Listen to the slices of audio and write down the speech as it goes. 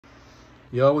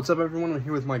Yo, what's up, everyone? I'm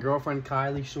here with my girlfriend,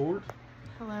 Kylie Short.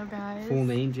 Hello, guys. Full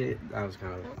name, that was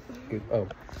kind of... Oh.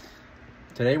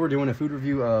 Today, we're doing a food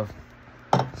review of...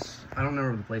 I don't remember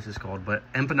what the place is called, but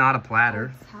Empanada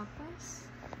Platter. Tapas?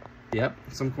 Yep,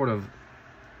 some sort of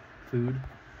food.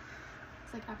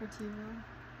 It's like aperitivo.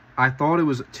 I thought it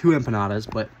was 2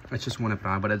 empanadas, but it's just 1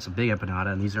 empanada, but it's a big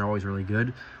empanada, and these are always really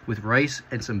good, with rice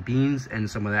and some beans and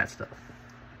some of that stuff.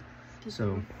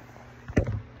 So,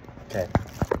 okay.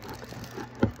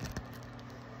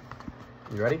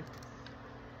 You ready?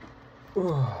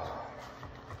 Ooh.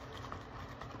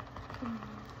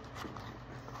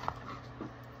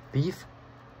 Beef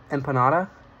empanada.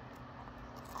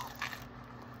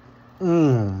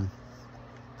 Mmm.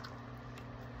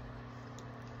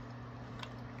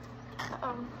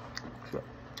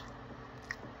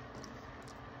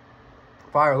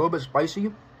 Fire, a little bit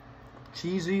spicy,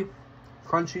 cheesy,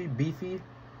 crunchy, beefy.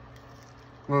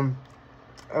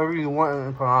 Everything you want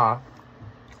in empanada.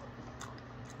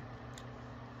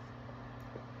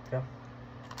 Yeah.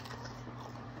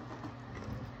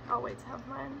 I'll wait to have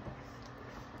mine.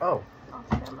 Oh. Off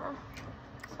camera.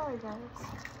 Sorry, guys.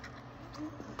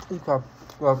 Okay.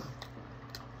 Well,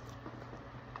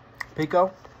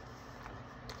 pico.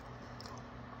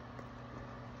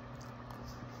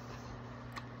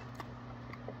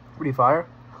 Pretty fire.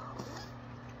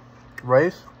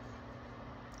 Rice.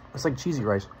 It's like cheesy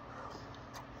rice.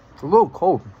 It's a little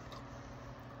cold.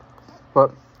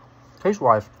 But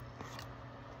taste-wise,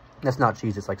 that's not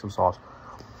cheese, it's like some sauce.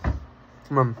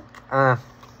 Kind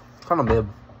of mid.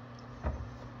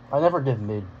 I never did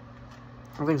mid.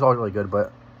 I think it's always really good,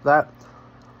 but that,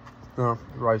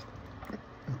 rice.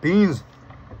 Beans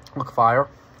look fire.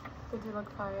 They do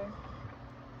look fire.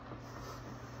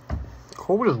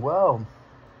 Cold as well.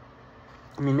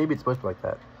 I mean, maybe it's supposed to be like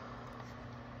that.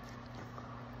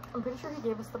 I'm pretty sure he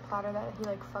gave us the platter that he,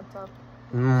 like, fucked up.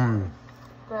 Mmm.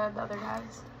 The other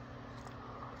guys.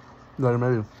 No,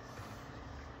 maybe.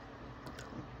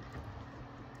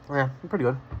 Yeah, pretty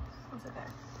good. It's okay.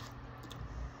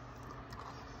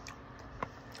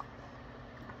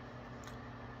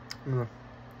 Yeah.